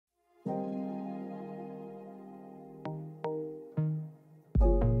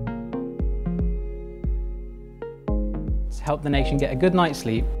To help the nation get a good night's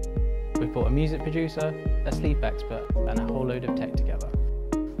sleep, we've brought a music producer, a sleep expert, and a whole load of tech together.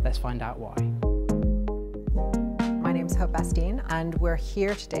 Let's find out why. My name is Hope Bastine, and we're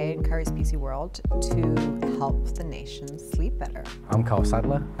here today in Curry's PC World to help the nation sleep better. I'm Carl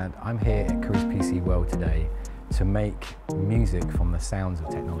Sadler, and I'm here at Curry's PC World today to make music from the sounds of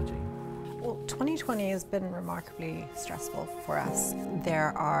technology. Well, 2020 has been remarkably stressful for us.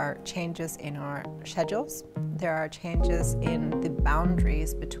 There are changes in our schedules. There are changes in the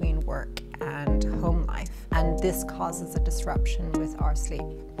boundaries between work and home life, and this causes a disruption with our sleep.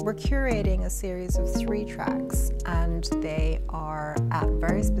 We're curating a series of 3 tracks, and they are at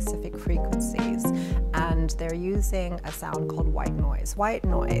very specific frequencies, and they're using a sound called white noise. White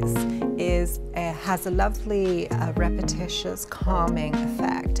noise has a lovely repetitious calming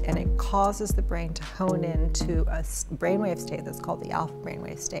effect, and it causes the brain to hone into a brainwave state that's called the alpha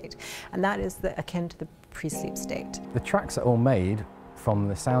brainwave state, and that is akin to the pre-sleep state. The tracks are all made from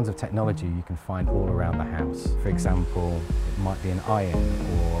the sounds of technology you can find all around the house. For example, it might be an iron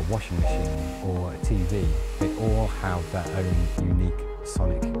or a washing machine or a TV. They all have their own unique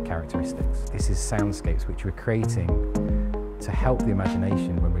sonic characteristics. This is soundscapes which we're creating to help the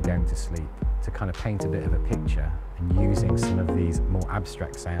imagination when we're going to sleep, to kind of paint a bit of a picture, and using some of these more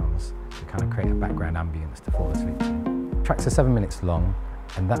abstract sounds to kind of create a background ambience to fall asleep to. Tracks are 7 minutes long,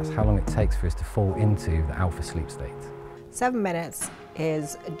 and that's how long it takes for us to fall into the alpha sleep state. 7 minutes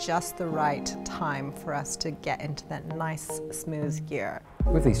is just the right time for us to get into that nice, smooth gear.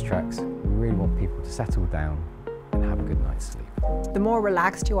 With these tracks, we really want people to settle down and have a good night's sleep. The more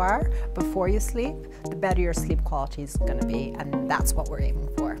relaxed you are before you sleep, the better your sleep quality is going to be, and that's what we're aiming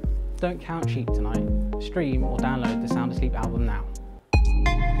for. Don't count sheep tonight. Stream or download the Sound Asleep album now.